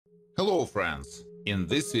Hello friends! In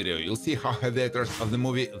this video you'll see how the actors of the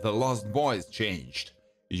movie The Lost Boys changed.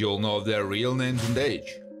 You'll know their real names and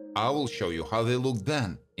age. I will show you how they looked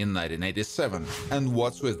then, in 1987, and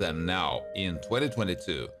what's with them now, in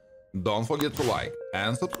 2022. Don't forget to like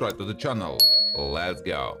and subscribe to the channel. Let's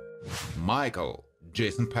go! Michael,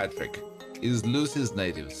 Jason Patric, is Lucy's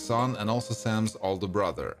native son and also Sam's older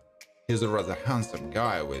brother. He's a rather handsome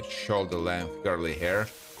guy with shoulder-length curly hair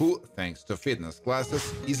who, thanks to fitness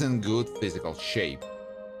classes, is in good physical shape.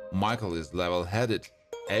 Michael is level-headed,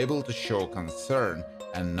 able to show concern,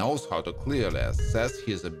 and knows how to clearly assess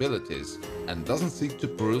his abilities and doesn't seek to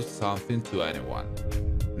prove something to anyone.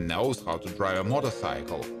 Knows how to drive a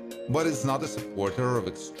motorcycle, but is not a supporter of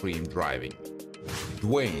extreme driving.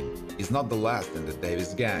 Dwayne is not the last in the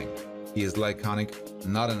Davis gang. He is laconic,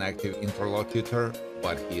 not an active interlocutor,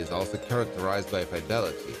 but he is also characterized by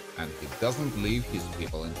fidelity, and he doesn't leave his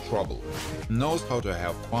people in trouble. Knows how to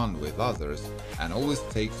have fun with others, and always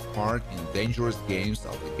takes part in dangerous games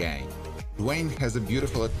of the gang. Dwayne has a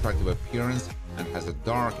beautiful, attractive appearance and has a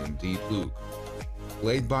dark and deep look.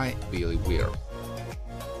 Played by Billy Weir.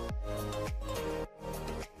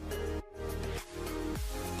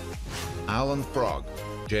 Alan Frog,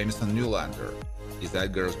 Jameson Newlander, is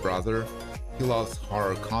Edgar's brother. He loves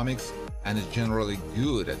horror comics and is generally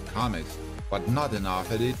good at comics, but not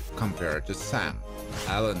enough at it compared to Sam.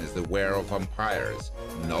 Alan is aware of vampires,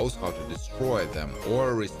 knows how to destroy them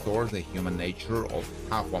or restore the human nature of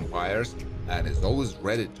half-vampires, and is always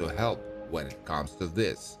ready to help when it comes to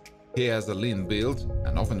this. He has a lean build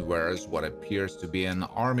and often wears what appears to be an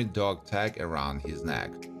army dog tag around his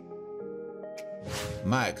neck.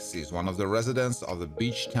 Max is one of the residents of the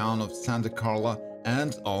beach town of Santa Carla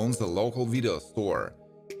and owns a local video store.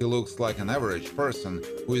 He looks like an average person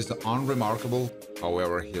who is unremarkable,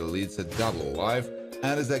 however he leads a double life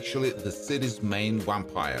and is actually the city's main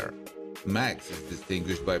vampire. Max is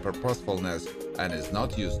distinguished by purposefulness and is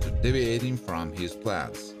not used to deviating from his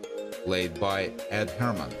plans. Played by Ed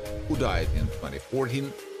Herman, who died in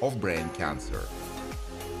 2014 of brain cancer.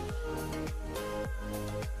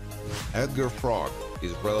 Edgar Frog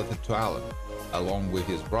is related to Alan. Along with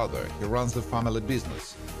his brother, he runs a family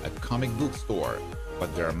business, a comic book store,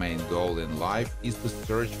 but their main goal in life is to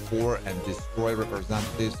search for and destroy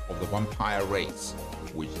representatives of the vampire race,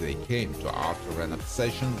 which they came to after an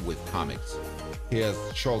obsession with comics. He has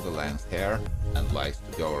shoulder-length hair and likes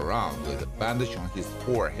to go around with a bandage on his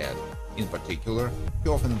forehead. In particular, he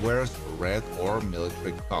often wears red or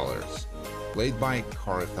military colors. Played by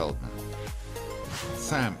Corey Feldman.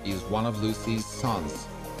 Sam is one of Lucy's sons.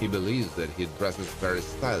 He believes that he dresses very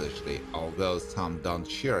stylishly, although some don't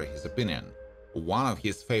share his opinion. One of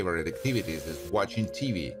his favorite activities is watching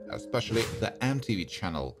TV, especially the MTV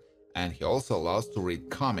channel, and he also loves to read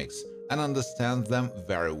comics and understand them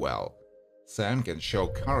very well. Sam can show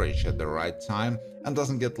courage at the right time and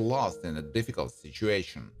doesn't get lost in a difficult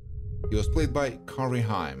situation. He was played by Corey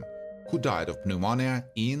Haim, who died of pneumonia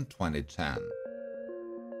in 2010.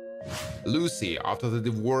 Lucy, after the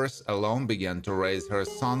divorce, alone began to raise her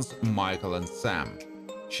sons Michael and Sam.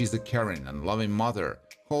 She's a caring and loving mother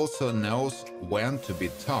who also knows when to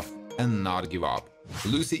be tough and not give up.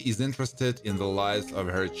 Lucy is interested in the lives of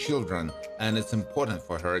her children, and it's important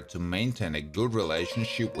for her to maintain a good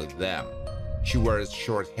relationship with them. She wears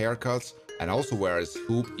short haircuts and also wears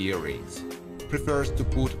hoop earrings. Prefers to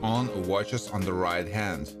put on watches on the right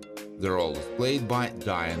hand. The role is played by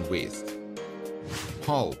Diane West.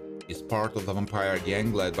 Paul is part of the vampire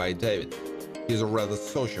gang led by David. He's a rather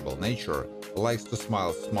sociable nature, likes to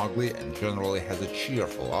smile smugly and generally has a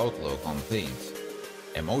cheerful outlook on things.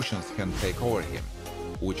 Emotions can take over him,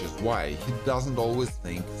 which is why he doesn't always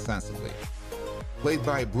think sensibly. Played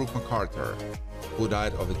by Brooke McCarter, who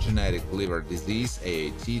died of a genetic liver disease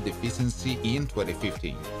AAT deficiency in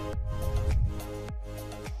 2015.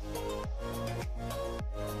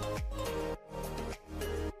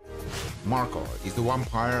 Marco is a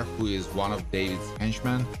vampire who is one of David's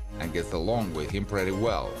henchmen and gets along with him pretty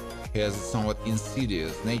well. He has a somewhat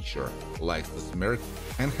insidious nature, likes to smirk,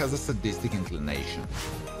 and has a sadistic inclination.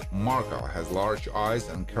 Marco has large eyes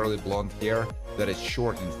and curly blonde hair that is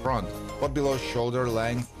short in front but below shoulder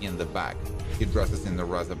length in the back. He dresses in a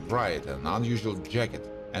rather bright and unusual jacket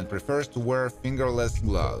and prefers to wear fingerless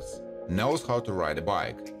gloves. Knows how to ride a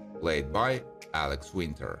bike. Played by Alex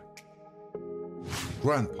Winter.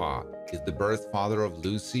 Grandpa is the birth father of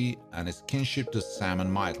Lucy and is kinship to Sam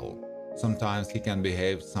and Michael. Sometimes he can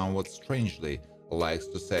behave somewhat strangely, likes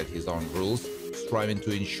to set his own rules, striving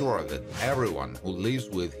to ensure that everyone who lives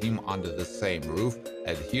with him under the same roof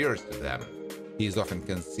adheres to them. He is often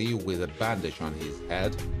conceived with a bandage on his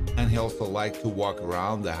head and he also liked to walk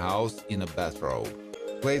around the house in a bathrobe.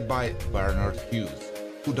 Played by Bernard Hughes,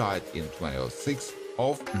 who died in 2006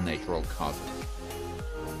 of natural causes.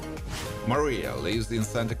 Maria lives in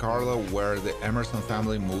Santa Carla, where the Emerson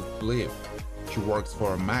family moved to live. She works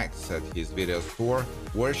for Max at his video store,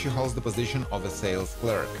 where she holds the position of a sales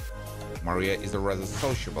clerk. Maria is a rather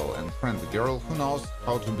sociable and friendly girl who knows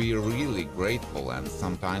how to be really grateful and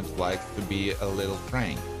sometimes likes to be a little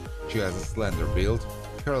frank. She has a slender build,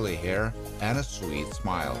 curly hair, and a sweet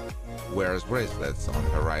smile. Wears bracelets on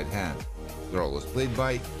her right hand. The role was played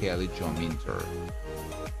by Kelly Jo Minter.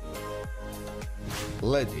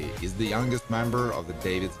 Letty is the youngest member of the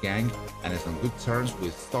David's gang and is on good terms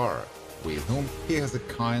with Star, with whom he has a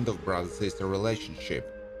kind of brother-sister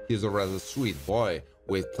relationship. He's a rather sweet boy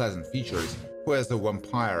with pleasant features who has a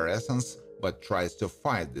vampire essence but tries to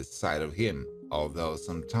fight this side of him, although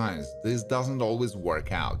sometimes this doesn't always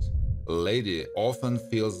work out. Lady often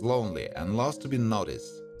feels lonely and loves to be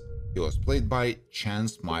noticed. He was played by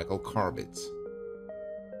Chance Michael Corbett.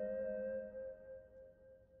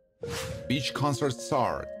 Beach concert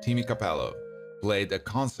star Timmy Capello played a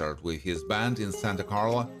concert with his band in Santa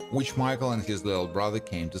Carla, which Michael and his little brother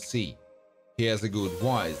came to see. He has a good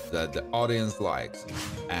voice that the audience likes,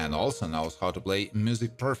 and also knows how to play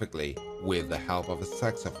music perfectly with the help of a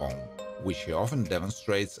saxophone, which he often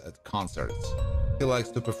demonstrates at concerts. He likes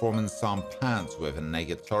to perform in some pants with a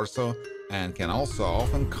naked torso and can also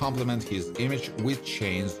often complement his image with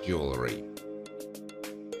chains jewelry.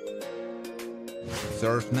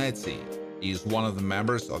 Surf Nazi is one of the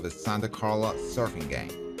members of the Santa Carla surfing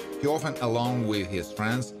gang. He often, along with his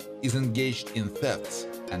friends, is engaged in thefts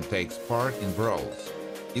and takes part in brawls.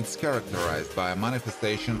 It's characterized by a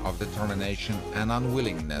manifestation of determination and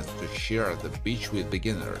unwillingness to share the beach with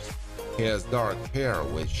beginners. He has dark hair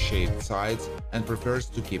with shaved sides and prefers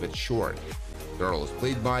to keep it short. The role is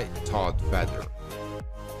played by Todd Feder.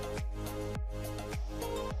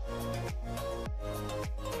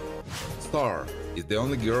 Star is the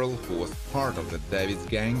only girl who was part of the David's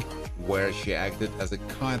gang, where she acted as a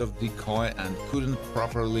kind of decoy and couldn't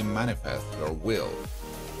properly manifest her will.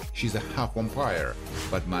 She's a half-vampire,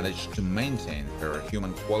 but managed to maintain her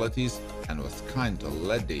human qualities and was kind to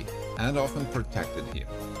Letty and often protected him.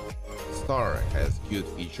 Star has cute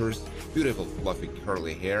features, beautiful fluffy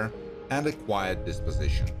curly hair, and a quiet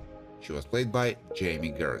disposition. She was played by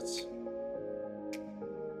Jamie Gertz.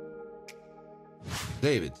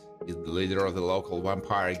 David is the leader of the local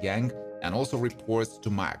vampire gang and also reports to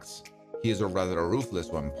Max. He is a rather ruthless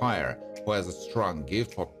vampire who has a strong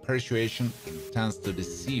gift for persuasion and tends to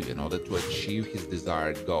deceive in order to achieve his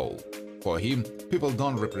desired goal. For him, people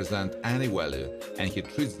don't represent any value, and he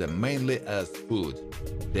treats them mainly as food.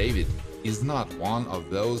 David is not one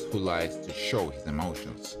of those who likes to show his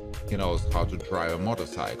emotions. He knows how to drive a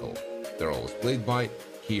motorcycle. The role is played by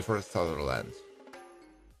Kiefer Sutherland.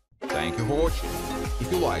 Thank you for watching.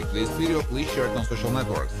 If you liked this video, please share it on social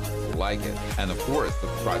networks, like it, and of course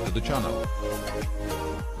subscribe to the channel.